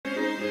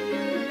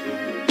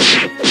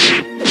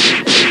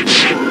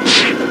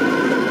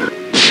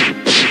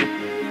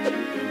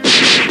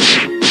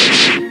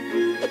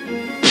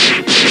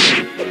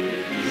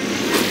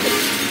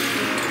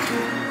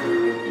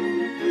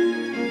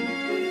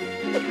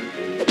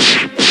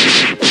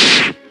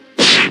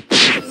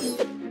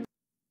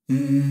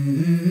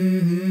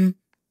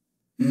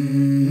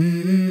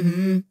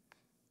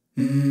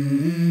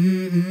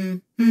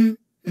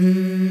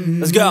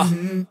Let's go.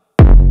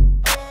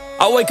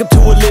 I wake up to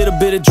a little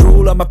bit of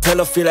drool on my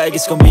pillow, feel like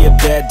it's gonna be a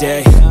bad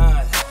day.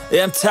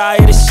 Yeah, I'm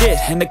tired of shit,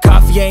 and the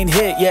coffee ain't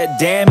hit yet,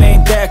 damn,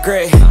 ain't that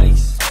great.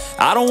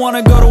 I don't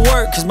wanna go to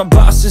work, cause my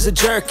boss is a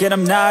jerk, and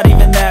I'm not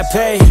even that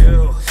paid.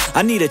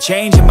 I need a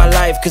change in my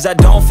life, cause I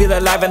don't feel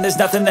alive, and there's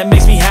nothing that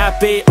makes me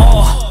happy.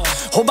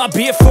 Hold my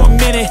beer for a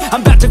minute,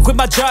 I'm about to quit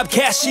my job,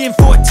 cash in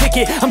for a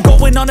ticket. I'm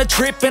going on a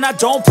trip and I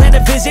don't plan to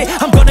visit.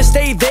 I'm gonna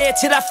stay there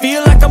till I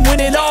feel like I'm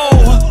winning,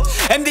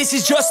 and this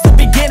is just the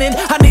beginning.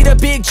 I need a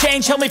big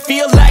change, help me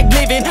feel like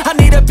living. I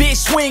need a big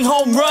swing,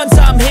 home runs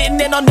I'm hitting,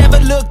 and I'll never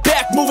look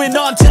back, moving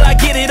on till I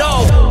get it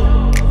all.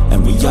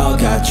 And we all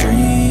got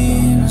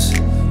dreams,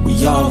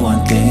 we all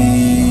want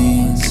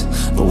things,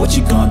 but what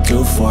you gonna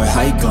do for it?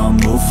 How you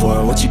gonna move for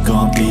it? What you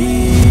gonna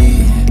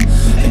be?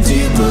 And do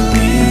you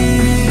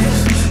believe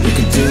you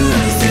can do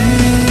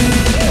anything?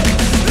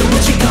 But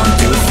what you gonna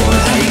do for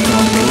it? How you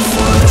gonna move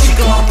for it? What you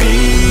gonna be?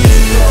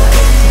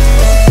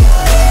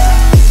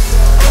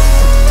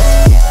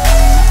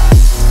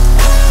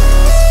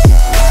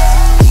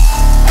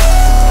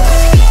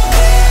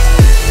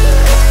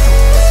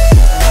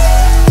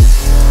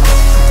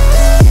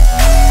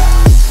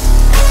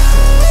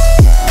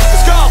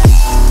 Let's go!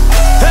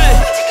 Hey!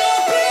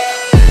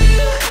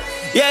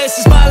 Yeah, this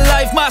is my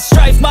life, my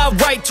strife, my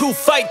right to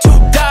fight, to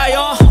die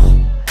on.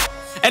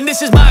 And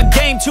this is my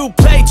game to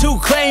play, to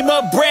claim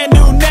a brand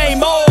new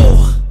name,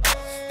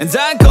 And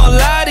I ain't gonna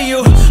lie to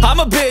you, I'm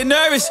a bit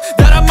nervous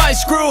that I might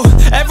screw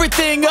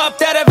everything up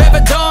that I've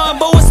ever done.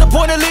 But what's the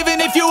point of living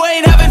if you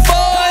ain't having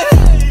fun?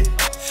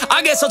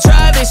 I guess I'll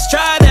try this,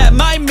 try that,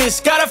 might miss,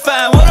 gotta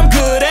find what I'm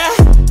good at.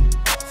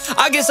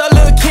 I guess I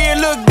look here,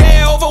 look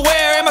there, over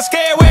where am I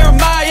scared, where am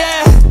I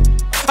at?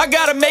 I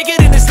gotta make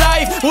it in this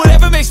life,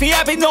 whatever makes me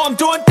happy, know I'm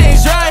doing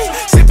things right.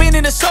 Sipping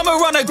in the summer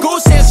on a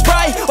goose and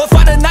Sprite, or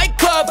find a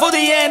nightclub for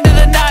the end of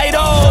the night,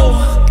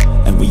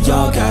 And we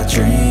all got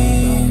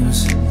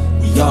dreams,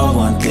 we all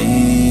want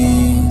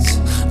things,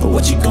 but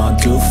what you gonna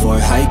do for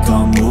it? How you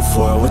gonna move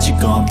for it? What you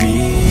gonna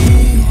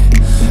be?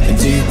 And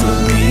do you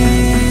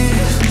believe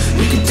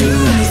you can do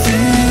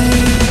anything?